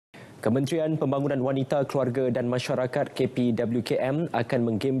Kementerian Pembangunan Wanita, Keluarga dan Masyarakat KPWKM akan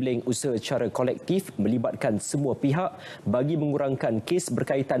menggambling usaha secara kolektif melibatkan semua pihak bagi mengurangkan kes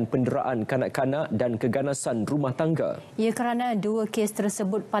berkaitan penderaan kanak-kanak dan keganasan rumah tangga. Ya, kerana dua kes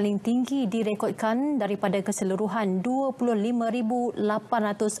tersebut paling tinggi direkodkan daripada keseluruhan 25,868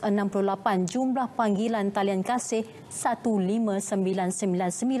 jumlah panggilan talian kasih 15999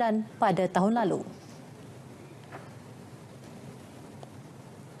 pada tahun lalu.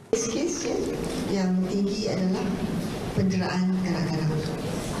 Kes yang tinggi adalah penderaan kanak-kanak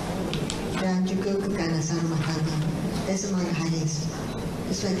dan juga keganasan rumah tangga. That's among the highest.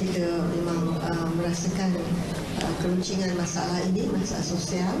 That's why kita memang merasakan keluncingan masalah ini, masalah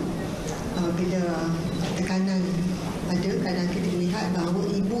sosial. Bila tekanan ada, kadang kita lihat bahawa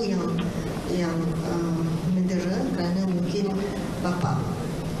ibu yang mendera kerana mungkin bapa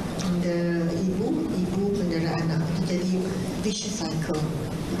mendera ibu mendera anak. Itu jadi vicious cycle.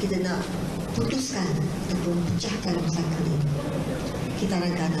 Kita nak putuskan ataupun pecahkan cycle ini. Kita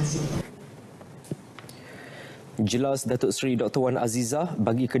akan nasib. Jelas Datuk Seri Dr. Wan Azizah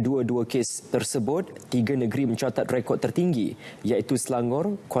bagi kedua-dua kes tersebut, tiga negeri mencatat rekod tertinggi iaitu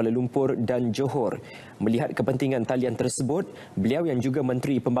Selangor, Kuala Lumpur dan Johor. Melihat kepentingan talian tersebut, beliau yang juga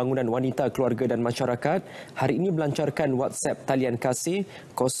Menteri Pembangunan Wanita, Keluarga dan Masyarakat hari ini melancarkan WhatsApp talian kasih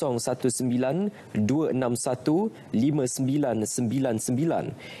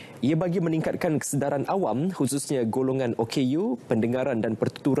 019-261-5999. Ia bagi meningkatkan kesedaran awam khususnya golongan OKU, pendengaran dan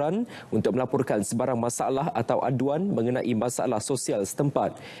pertuturan untuk melaporkan sebarang masalah atau aduan mengenai masalah sosial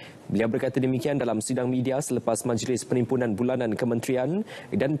setempat. Beliau berkata demikian dalam sidang media selepas Majlis Penimpunan Bulanan Kementerian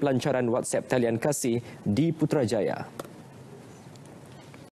dan pelancaran WhatsApp talian kasih di Putrajaya.